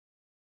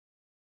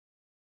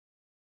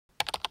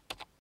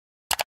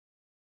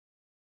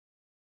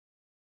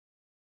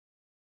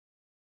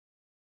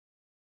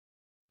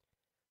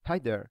Hi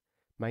there,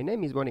 my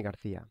name is Bonnie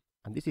Garcia,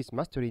 and this is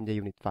Mastering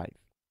JUnit 5.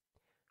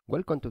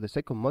 Welcome to the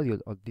second module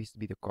of this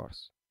video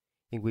course,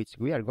 in which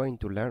we are going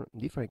to learn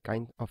different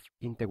kinds of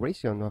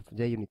integration of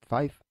JUnit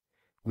 5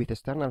 with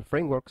external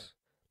frameworks,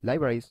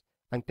 libraries,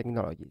 and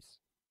technologies.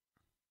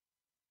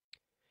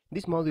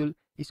 This module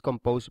is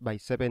composed by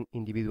 7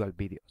 individual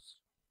videos.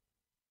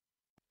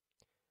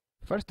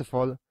 First of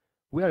all,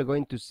 we are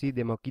going to see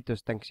the Mockito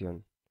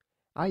extension,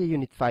 a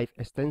JUnit 5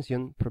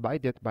 extension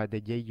provided by the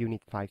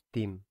JUnit 5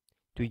 team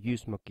to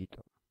use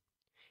Mockito,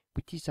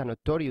 which is a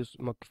notorious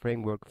mock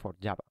framework for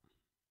Java.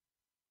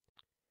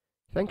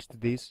 Thanks to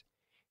this,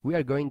 we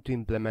are going to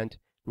implement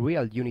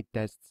real unit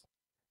tests,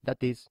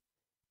 that is,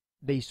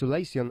 the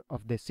isolation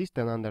of the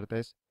system under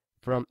test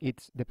from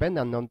its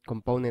dependent node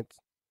components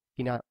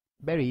in a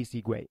very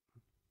easy way.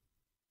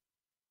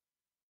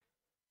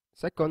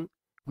 Second,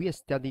 we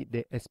study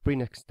the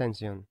Spring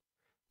extension,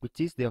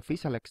 which is the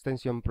official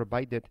extension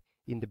provided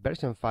in the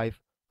version 5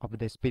 of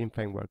the Spring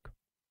framework.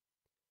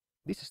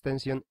 This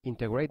extension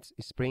integrates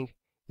Spring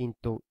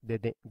into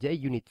the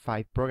JUnit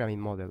 5 programming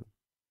model.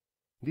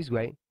 This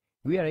way,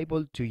 we are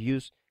able to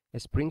use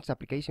Spring's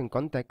application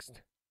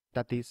context,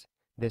 that is,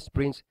 the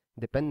Spring's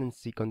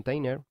dependency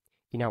container,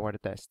 in our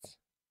tests.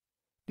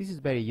 This is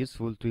very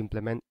useful to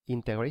implement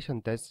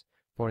integration tests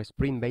for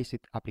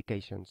Spring-based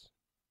applications.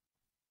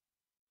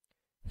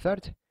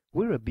 Third,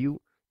 we review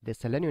the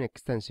Selenium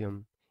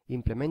extension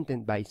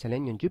implemented by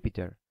Selenium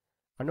Jupyter,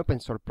 an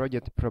open-source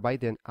project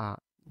providing a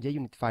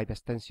JUnit 5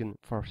 extension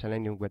for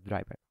Selenium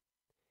WebDriver,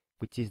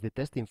 which is the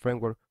testing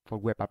framework for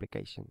web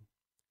applications.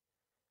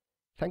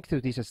 Thanks to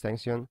this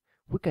extension,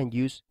 we can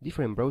use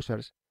different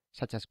browsers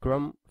such as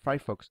Chrome,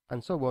 Firefox,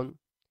 and so on,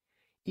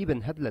 even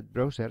headless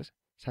browsers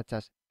such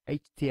as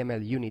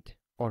HTMLUnit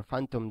or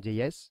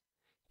Phantom.js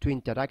to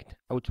interact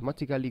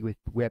automatically with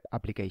web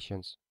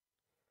applications.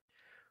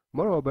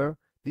 Moreover,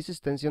 this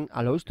extension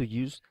allows to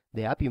use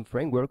the Appium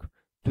framework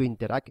to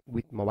interact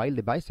with mobile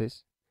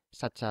devices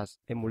such as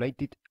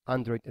emulated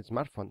Android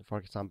smartphone, for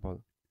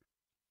example.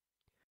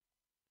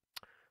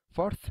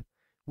 Fourth,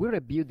 we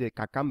review the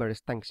Cucumber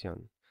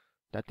extension,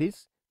 that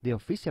is, the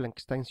official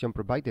extension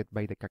provided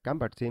by the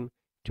Cucumber team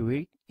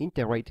to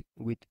integrate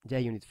with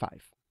JUnit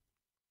 5.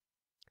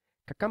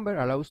 Cucumber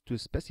allows to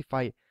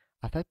specify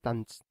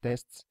acceptance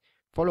tests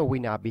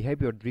following a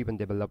behavior-driven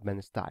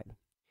development style,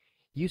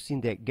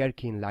 using the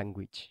Gherkin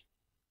language.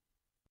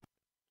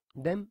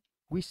 Then,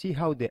 we see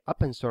how the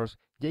open-source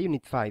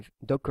JUnit 5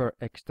 Docker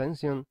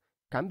extension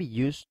can be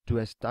used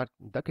to start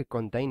Docker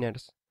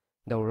containers,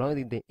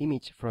 downloading the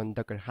image from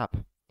Docker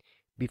Hub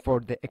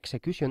before the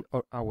execution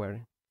of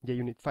our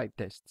JUnit 5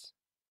 tests.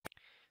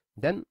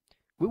 Then,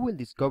 we will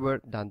discover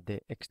that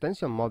the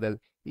extension model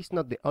is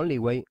not the only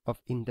way of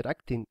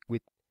interacting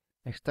with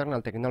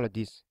external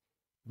technologies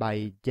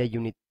by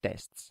JUnit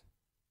tests.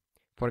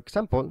 For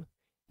example,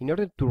 in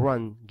order to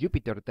run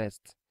Jupyter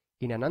tests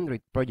in an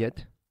Android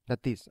project,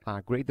 that is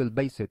a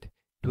Gradle-based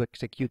to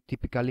execute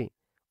typically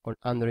on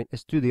Android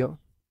Studio,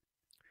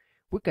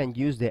 we can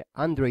use the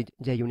Android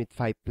JUnit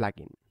 5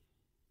 plugin.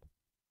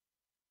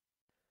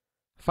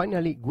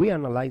 Finally, we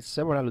analyze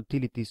several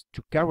utilities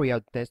to carry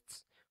out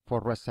tests for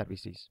REST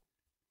services.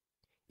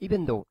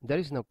 Even though there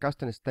is no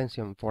custom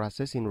extension for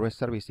accessing REST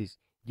services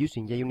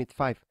using JUnit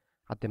 5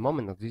 at the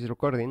moment of this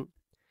recording,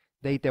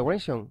 the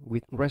integration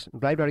with REST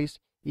libraries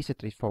is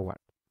straightforward.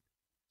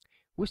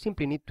 We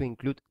simply need to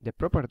include the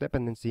proper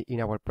dependency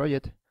in our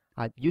project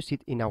and use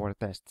it in our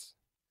tests.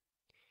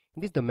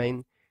 In this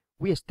domain,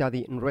 we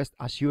study REST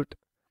Assured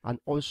and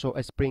also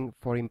Spring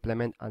for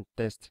implement and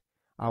test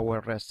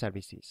our REST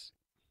services.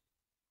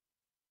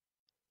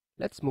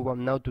 Let's move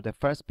on now to the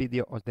first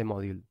video of the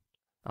module,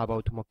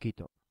 about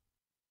Mockito.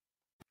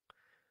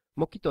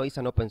 Mockito is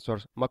an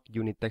open-source mock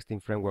unit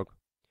testing framework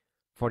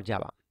for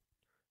Java,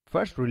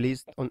 first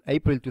released on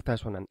April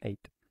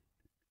 2008.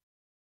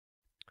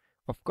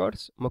 Of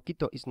course,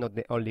 Mockito is not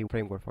the only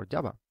framework for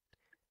Java.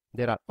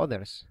 There are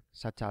others,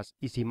 such as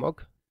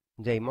EasyMock,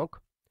 JMock,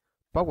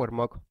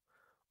 PowerMock,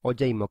 or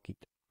JMockit.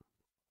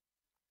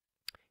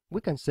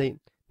 We can say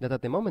that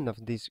at the moment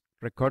of this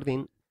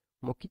recording,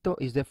 Mockito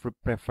is the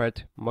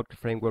preferred mock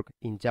framework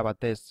in Java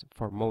tests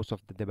for most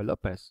of the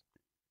developers.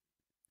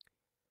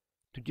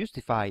 To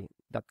justify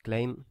that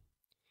claim,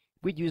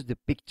 we use the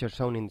picture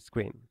shown in the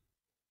screen,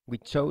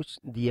 which shows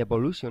the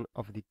evolution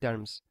of the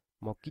terms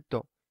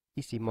Mockito,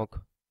 EasyMock,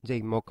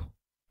 JMock,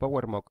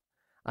 PowerMock,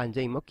 and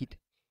JMockit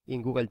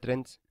in Google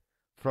Trends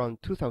from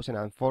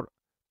 2004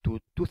 to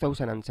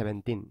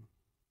 2017.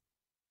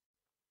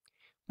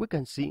 We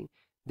can see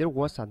there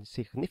was a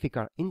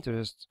significant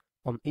interest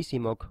on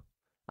EasyMock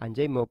and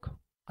JMock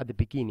at the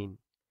beginning.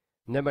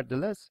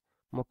 Nevertheless,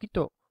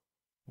 Mockito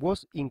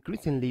was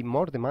increasingly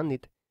more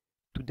demanded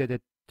to the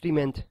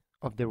detriment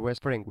of the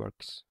REST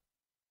frameworks.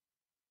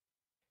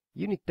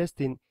 Unit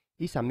testing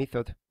is a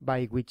method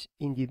by which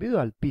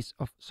individual pieces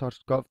of source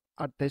code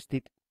are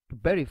tested to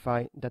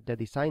verify that the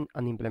design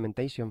and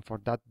implementation for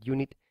that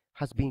unit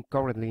has been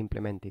correctly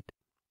implemented.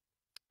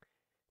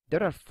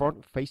 There are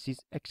 4 phases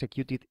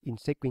executed in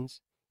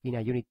sequence in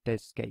a unit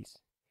test case,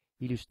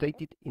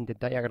 illustrated in the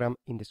diagram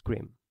in the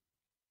screen.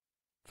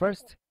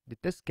 First, the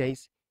test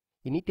case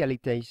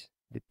initializes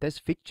the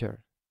test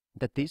fixture,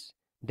 that is,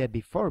 the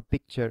before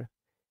picture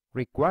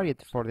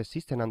required for the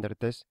system under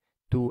test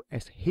to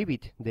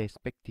exhibit the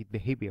expected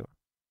behavior.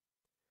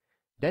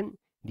 Then,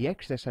 the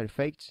exercise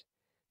phase,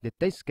 the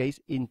test case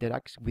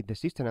interacts with the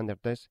system under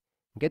test,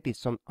 getting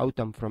some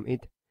outcome from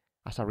it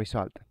as a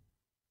result.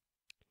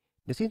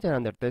 The system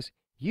under test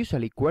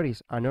usually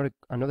queries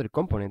another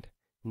component,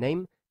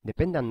 named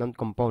dependent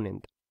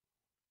non-component.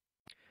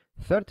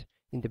 Third,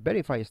 in the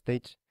verify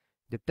stage,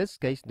 the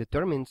test case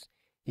determines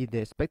if the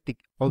expected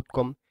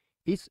outcome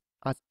is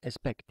as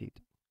expected,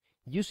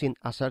 using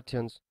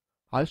assertions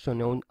also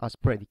known as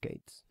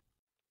predicates.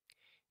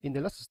 In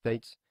the last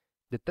stage,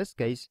 the test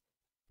case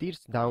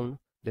tears down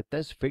the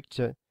test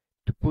fixture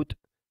to put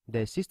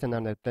the system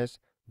under test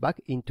back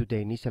into the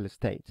initial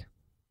state.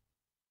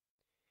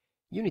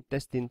 Unit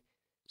testing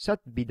should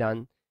be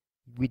done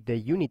with the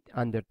unit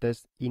under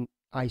test in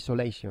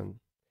isolation,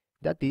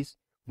 that is,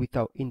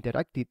 without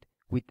interacting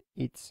with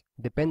its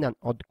dependent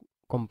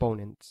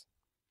components.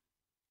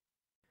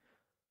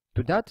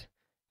 To that,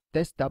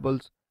 test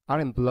doubles are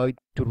employed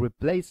to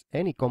replace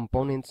any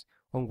components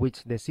on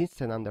which the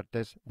system under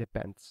test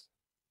depends.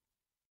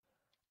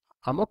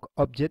 A mock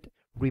object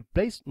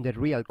replaces the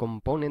real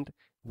component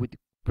with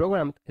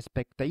programmed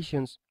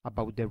expectations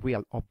about the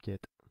real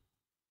object.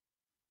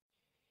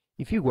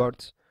 In few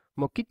words,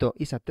 Mockito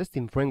is a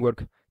testing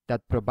framework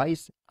that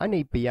provides an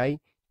API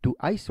to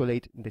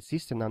isolate the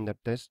system under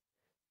test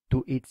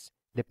to its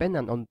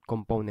dependent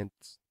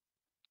components.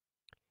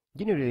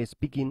 Generally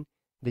speaking,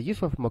 the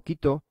use of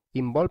Mockito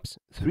involves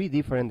three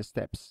different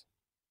steps.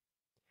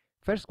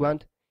 First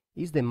one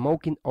is the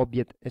mocking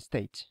object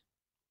stage.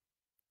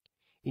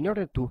 In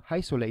order to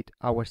isolate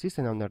our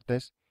system under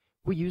test,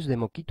 we use the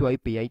Mockito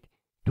API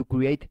to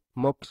create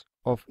mocks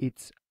of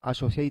its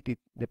associated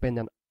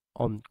dependent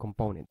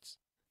components.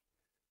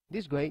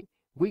 This way,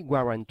 we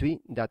guarantee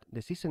that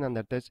the system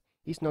under test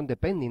is not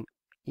depending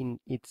in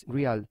its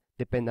real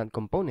dependent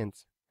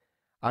components,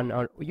 and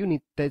our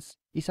unit test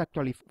is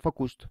actually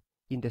focused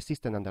in the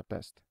system under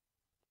test.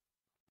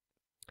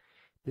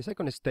 The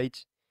second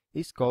stage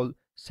is called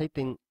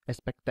setting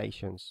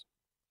expectations.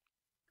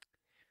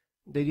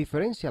 The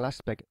differential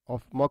aspect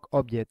of mock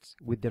objects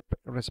with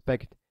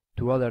respect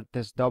to other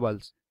test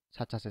doubles,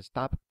 such as a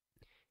stub,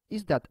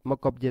 is that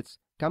mock objects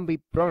can be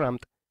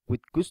programmed with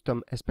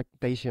custom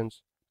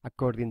expectations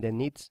according to the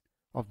needs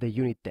of the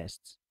unit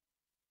tests.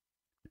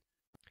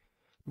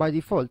 By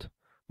default,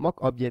 mock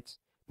objects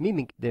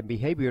mimic the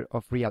behavior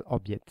of real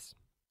objects.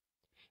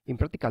 In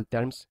practical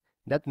terms,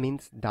 that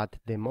means that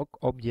the mock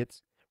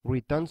objects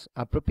returns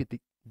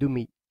appropriate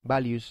dummy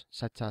values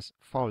such as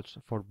false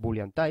for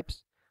Boolean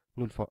types,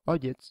 null for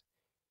objects,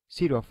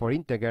 0 for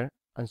integer,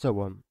 and so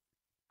on.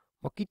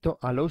 Mockito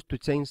allows to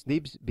change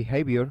this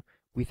behavior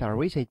with a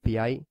REST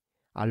API,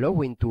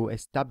 allowing to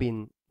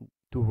stubbing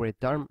to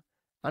return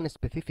a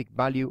specific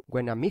value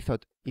when a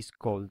method is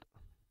called.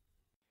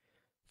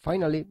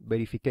 Finally,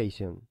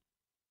 verification.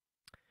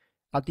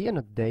 At the end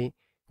of the day,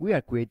 we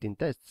are creating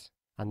tests,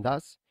 and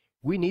thus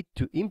we need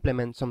to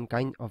implement some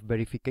kind of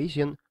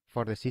verification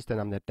for the system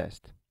under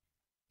test.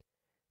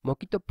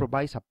 Mockito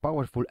provides a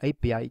powerful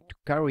API to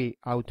carry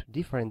out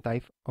different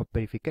types of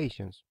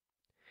verifications.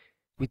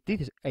 With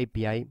this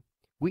API,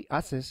 we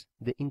assess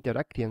the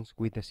interactions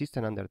with the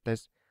system under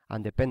test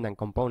and dependent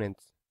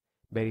components,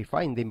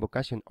 verifying the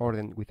invocation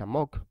order with a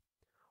mock,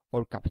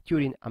 or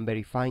capturing and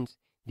verifying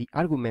the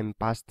argument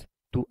passed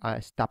to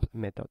a stub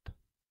method.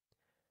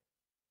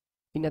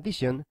 In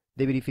addition,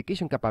 the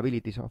verification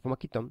capabilities of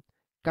Mockito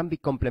can be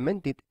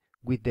complemented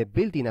with the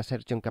built-in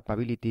assertion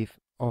capabilities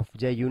of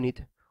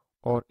JUnit,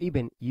 or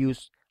even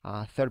use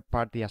a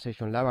third-party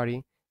assertion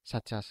library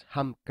such as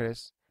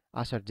Hamcrest,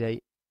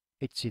 AssertJ,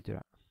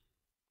 etc.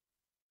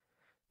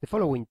 The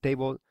following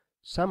table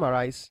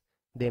summarizes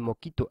the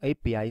Mockito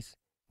APIs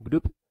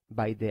grouped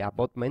by the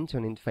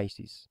above-mentioned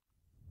phases.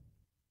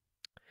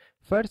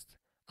 First,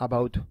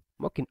 about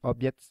mocking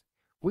objects,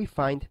 we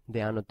find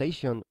the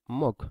annotation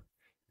mock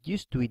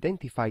used to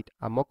identify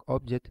a mock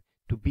object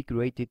to be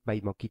created by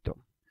Mockito.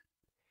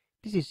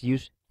 This is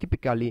used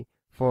typically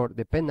for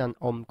dependent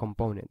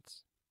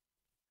components.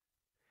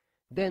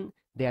 Then,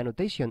 the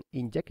annotation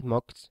inject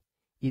mocks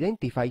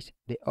identifies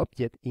the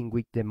object in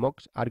which the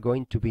mocks are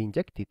going to be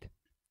injected.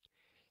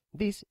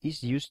 This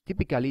is used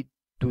typically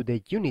to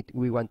the unit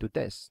we want to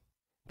test,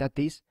 that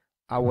is,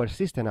 our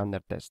system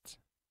under test.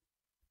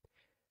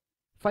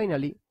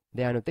 Finally,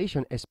 the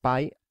annotation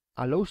spy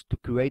allows to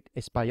create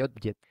a spy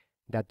object,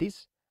 that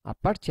is, a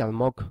partial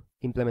mock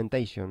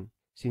implementation,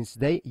 since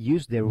they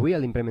use the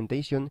real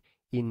implementation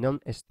in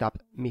non-stub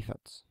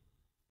methods.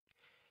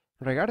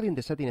 Regarding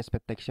the setting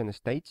expectation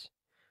stage,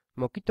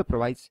 Mockito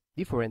provides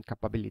different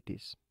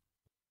capabilities.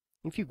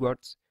 In few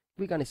words,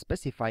 we can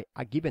specify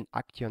a given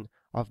action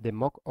of the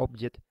mock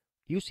object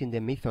using the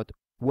method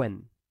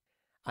when,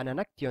 and an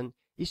action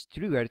is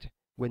triggered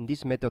when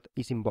this method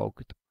is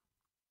invoked.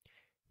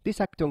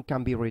 This action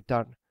can be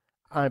returned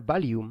a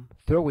value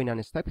throwing an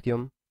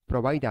exception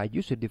provide a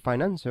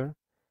user-defined answer,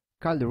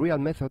 call the real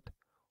method,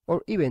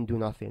 or even do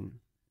nothing.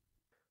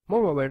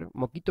 Moreover,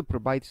 Mockito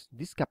provides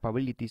these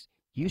capabilities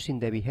using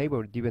the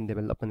behavior-driven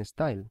development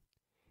style,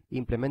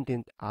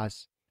 implemented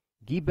as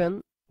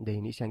given the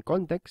initial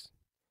context,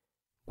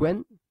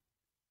 when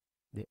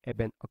the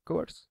event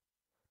occurs,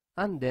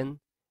 and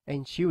then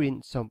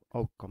ensuring some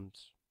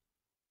outcomes.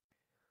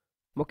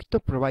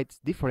 Mockito provides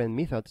different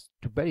methods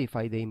to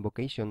verify the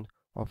invocation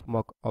of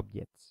mock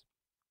objects.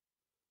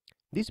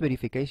 This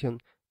verification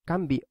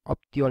can be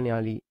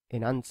optionally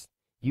enhanced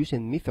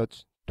using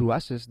methods to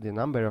assess the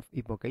number of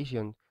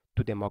invocations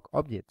to the mock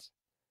objects,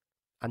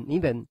 and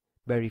even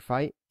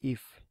verify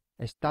if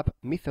a stub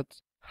method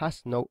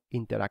has no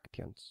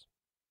interactions.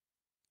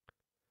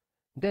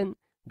 Then,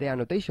 the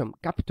annotation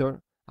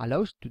capture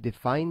allows to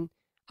define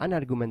an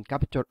argument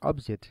capture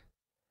object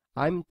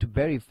and to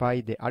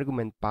verify the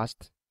argument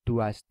passed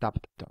to a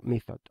stubbed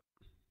method.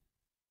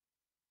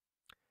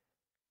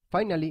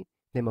 Finally,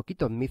 the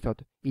Mockito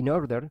method in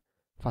order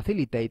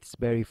facilitates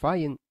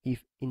verifying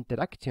if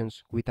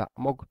interactions with a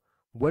mock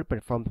were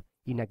performed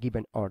in a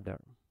given order.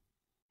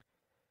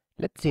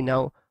 Let's see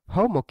now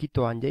how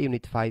Mockito and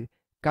JUnit 5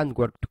 can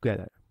work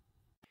together.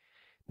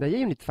 The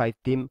JUnit 5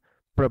 team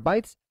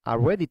provides a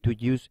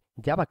ready-to-use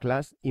Java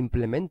class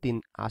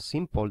implementing a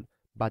simple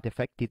but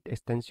effective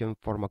extension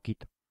for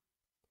Mockito.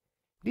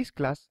 This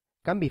class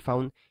can be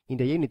found in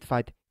the JUnit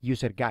 5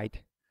 user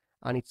guide,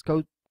 and its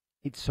code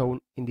is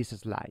shown in this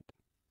slide.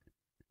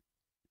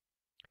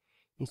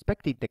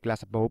 Inspecting the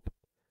class above,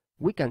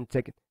 we can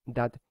check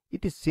that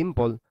it is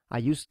simple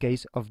a use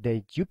case of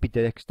the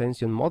Jupyter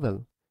extension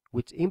model,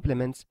 which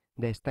implements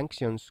the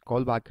extensions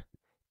callback,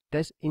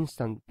 test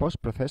instance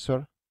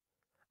postprocessor,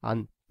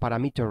 and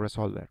parameter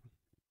resolver.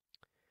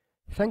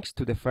 Thanks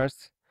to the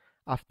first,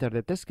 after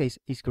the test case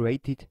is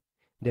created,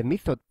 the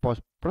method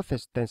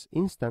postprocess test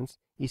instance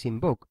is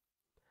invoked,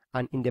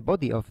 and in the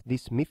body of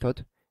this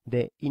method,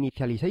 the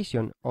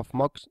initialization of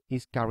mocks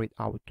is carried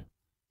out.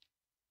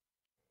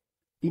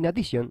 In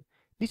addition,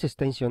 this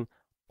extension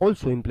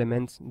also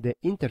implements the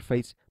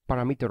interface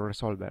parameter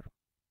resolver.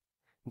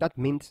 That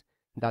means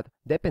that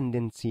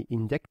dependency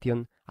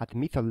injection at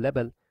method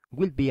level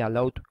will be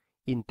allowed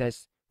in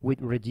tests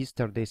which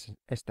register this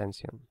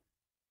extension.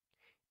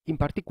 In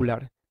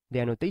particular,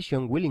 the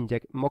annotation will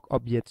inject mock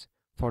objects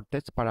for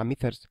test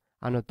parameters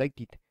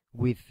annotated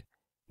with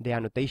the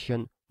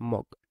annotation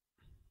mock.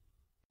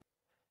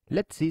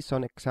 Let's see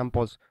some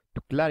examples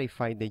to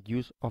clarify the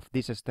use of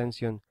this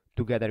extension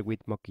together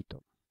with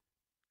Mockito.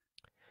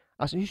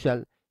 As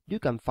usual, you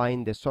can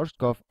find the source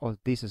code of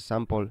this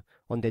example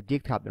on the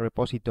GitHub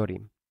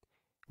repository,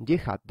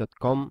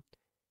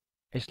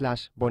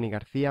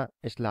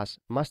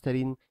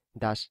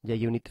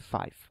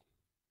 github.com/bonigarcia/mastering-JUnit5.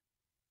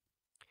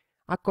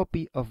 A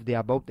copy of the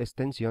above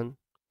extension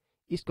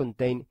is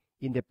contained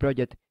in the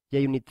project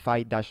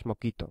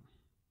JUnit5-Mockito.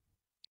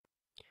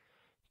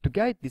 To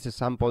guide these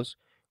examples,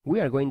 we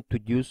are going to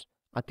use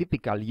a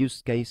typical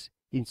use case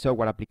in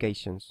software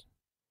applications,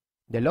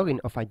 the login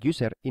of a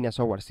user in a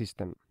software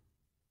system.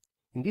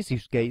 In this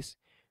use case,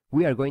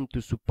 we are going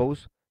to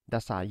suppose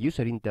that a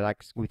user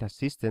interacts with a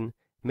system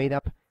made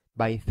up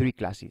by three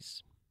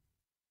classes.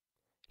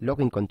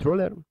 Login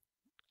controller,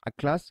 a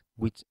class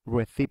which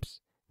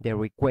receives the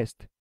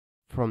request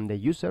from the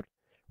user,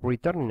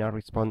 returning a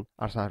response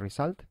as a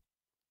result.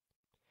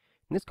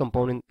 Next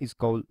component is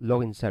called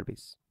login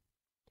service.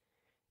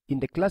 In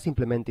the class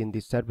implementing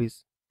this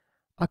service,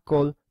 a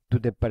call to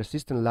the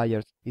persistent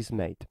layers is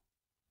made.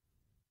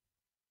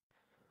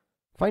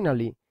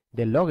 Finally,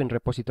 the login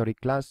repository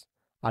class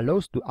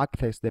allows to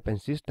access the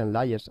persistent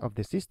layers of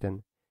the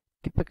system,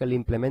 typically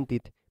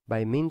implemented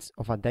by means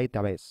of a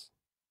database.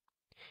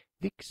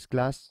 This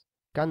class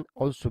can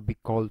also be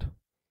called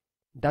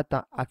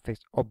Data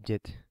Access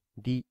Object,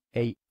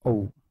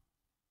 DAO.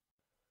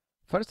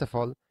 First of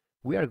all,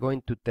 we are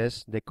going to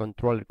test the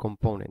controller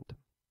component.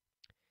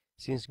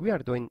 Since we are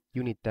doing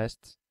unit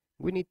tests,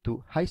 we need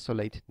to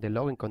isolate the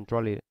login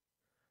controller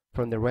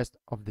from the rest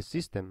of the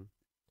system.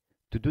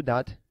 To do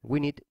that, we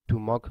need to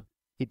mock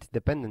its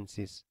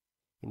dependencies.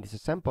 In this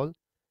example,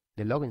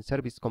 the login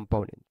service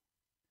component.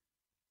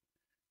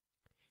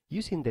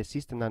 Using the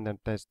system under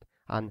test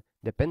and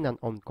dependent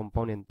on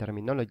component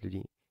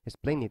terminology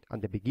explained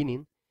at the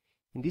beginning,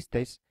 in this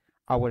case,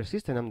 our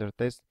system under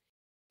test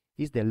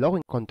is the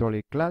login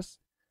controller class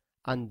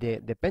and the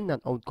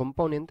dependent on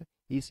component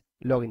is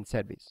login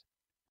service.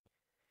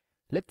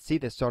 Let's see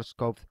the source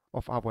code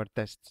of our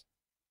tests.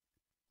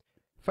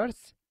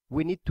 First,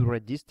 we need to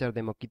register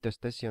the Mockito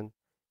extension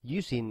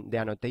using the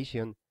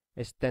annotation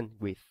extend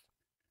with.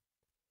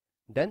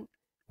 Then,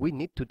 we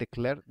need to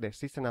declare the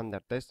system under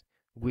test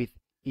with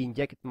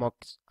inject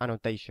mocks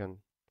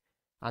annotation,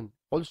 and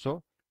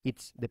also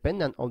its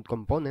dependent on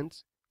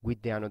components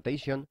with the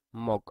annotation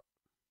mock.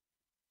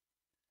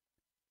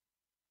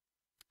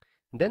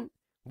 Then,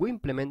 we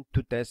implement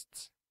two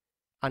tests,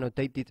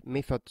 annotated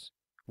methods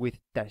with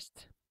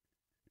test.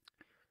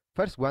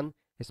 First one,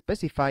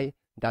 specify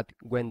that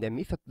when the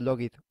method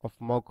login of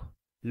mock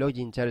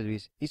login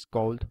service is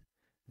called,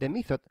 the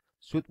method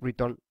should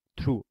return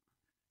true.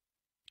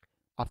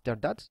 After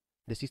that,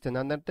 the system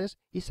under test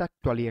is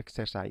actually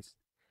exercised,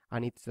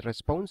 and its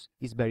response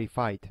is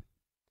verified.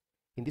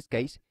 In this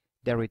case,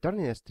 the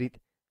returning string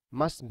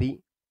must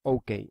be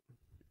OK.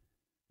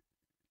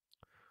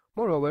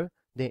 Moreover,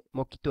 the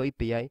Mockito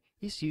API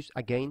is used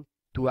again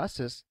to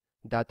assess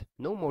that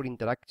no more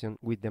interaction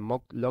with the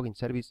mock login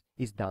service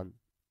is done.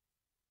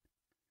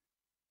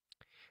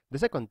 The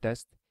second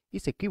test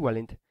is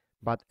equivalent,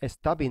 but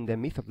stopping the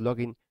method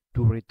login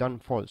to return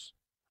false,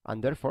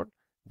 and therefore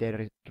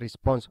the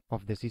response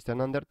of the system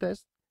under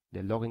test,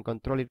 the login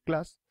controller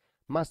class,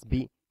 must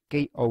be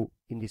KO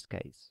in this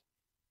case.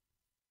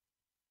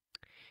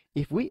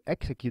 If we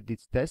execute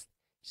this test,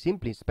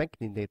 simply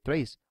inspecting the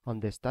trace on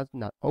the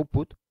standard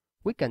output,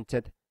 we can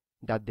check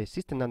that the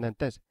system under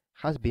test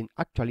has been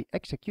actually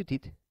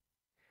executed,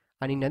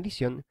 and in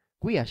addition,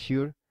 we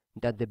assure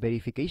that the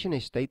verification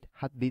state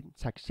had been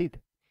succeeded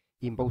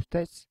in both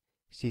tests,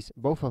 since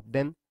both of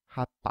them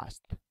have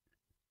passed.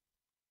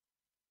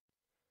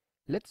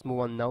 Let's move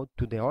on now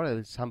to the other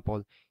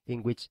example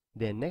in which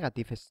the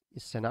negative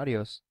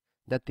scenarios,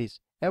 that is,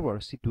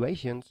 error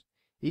situations,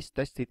 is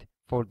tested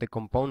for the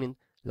component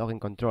login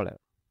controller.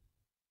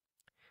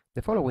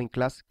 The following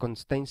class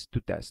contains two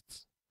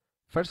tests.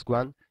 First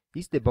one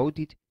is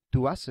devoted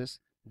to assess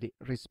the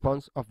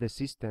response of the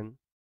system,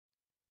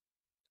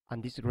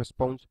 and this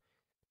response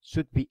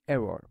should be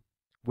error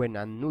when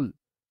a null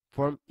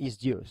form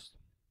is used.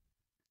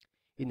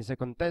 In the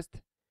second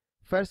test,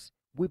 first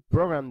we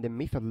program the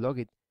method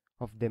login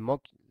of the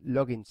mock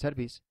login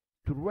service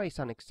to raise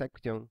an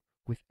exception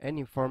with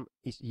any form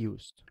is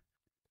used.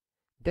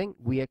 Then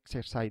we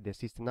exercise the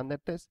system under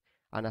test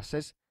and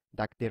assess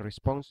that the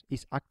response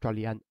is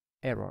actually an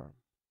error.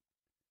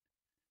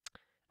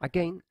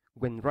 Again,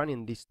 when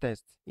running these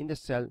tests in the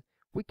cell,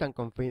 we can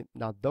confirm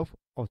that both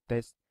of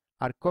tests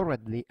are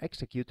correctly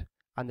executed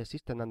and the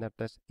system under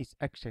test is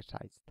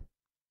exercised.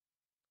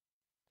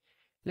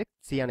 Let's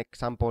see an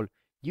example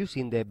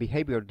using the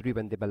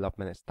behavior-driven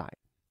development style.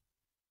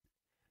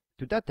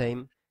 To that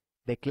aim,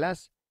 the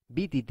class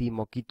BDD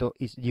Mockito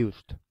is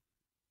used.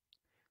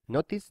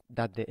 Notice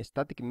that the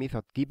static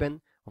method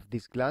given of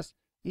this class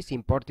is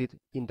imported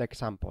in the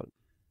example.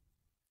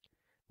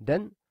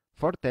 Then,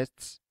 4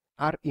 tests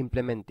are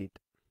implemented.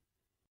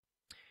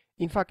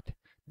 In fact,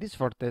 these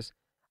 4 tests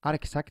are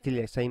exactly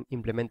the same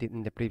implemented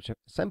in the previous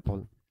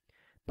example,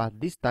 but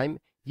this time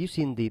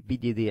using the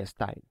BDD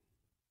style.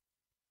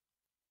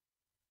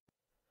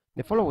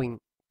 The following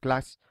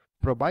class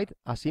provides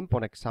a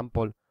simple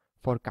example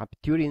for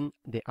capturing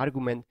the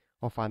argument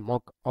of a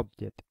mock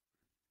object.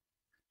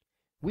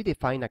 We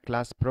define a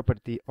class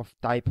property of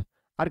type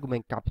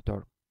argument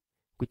captor,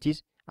 which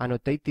is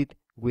annotated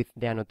with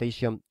the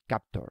annotation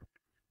captor.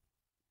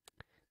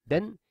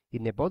 Then,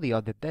 in the body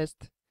of the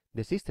test,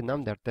 the system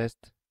under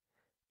test,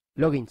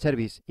 login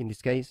service in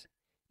this case,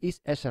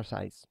 is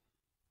exercised.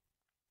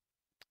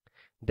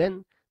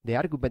 Then, the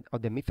argument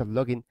of the method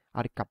login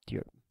are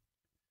captured.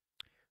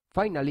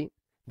 Finally,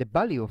 the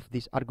value of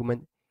this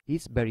argument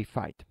is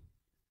verified.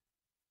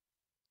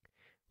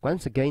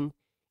 Once again,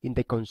 in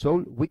the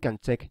console we can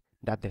check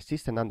that the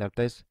system under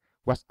test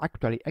was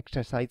actually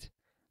exercised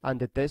and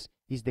the test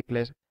is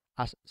declared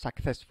as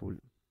successful.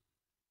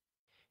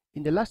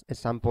 In the last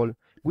example,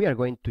 we are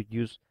going to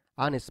use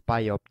an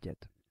spy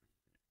object.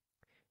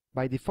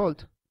 By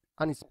default,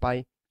 an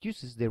spy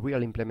uses the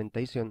real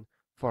implementation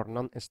for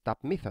non-stop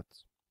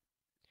methods.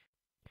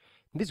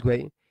 This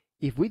way,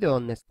 if we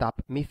don't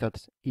stop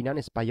methods in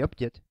an spy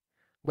object,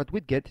 what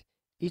we get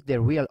is the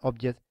real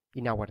object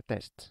in our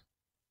tests.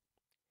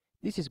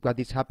 This is what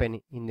is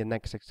happening in the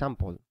next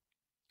example.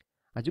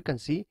 As you can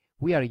see,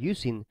 we are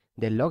using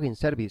the login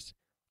service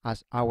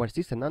as our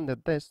system under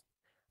test,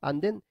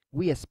 and then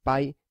we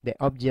spy the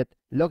object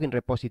login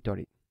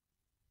repository.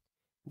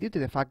 Due to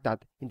the fact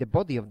that in the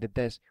body of the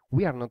test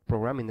we are not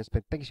programming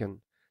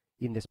expectation,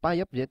 in the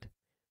spy object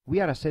we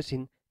are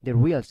assessing the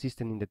real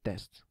system in the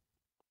test.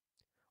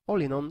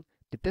 All in all,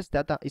 the test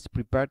data is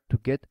prepared to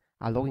get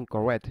a login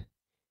correct,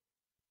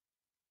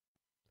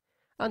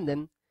 and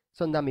then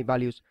some dummy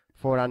values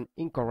for an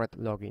incorrect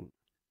login.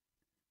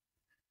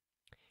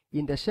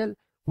 In the shell,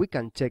 we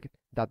can check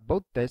that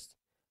both tests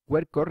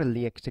were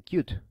correctly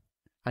executed,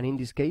 and in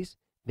this case,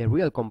 the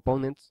real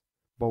components,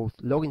 both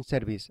login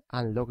service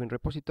and login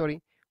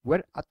repository,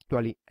 were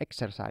actually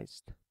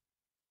exercised.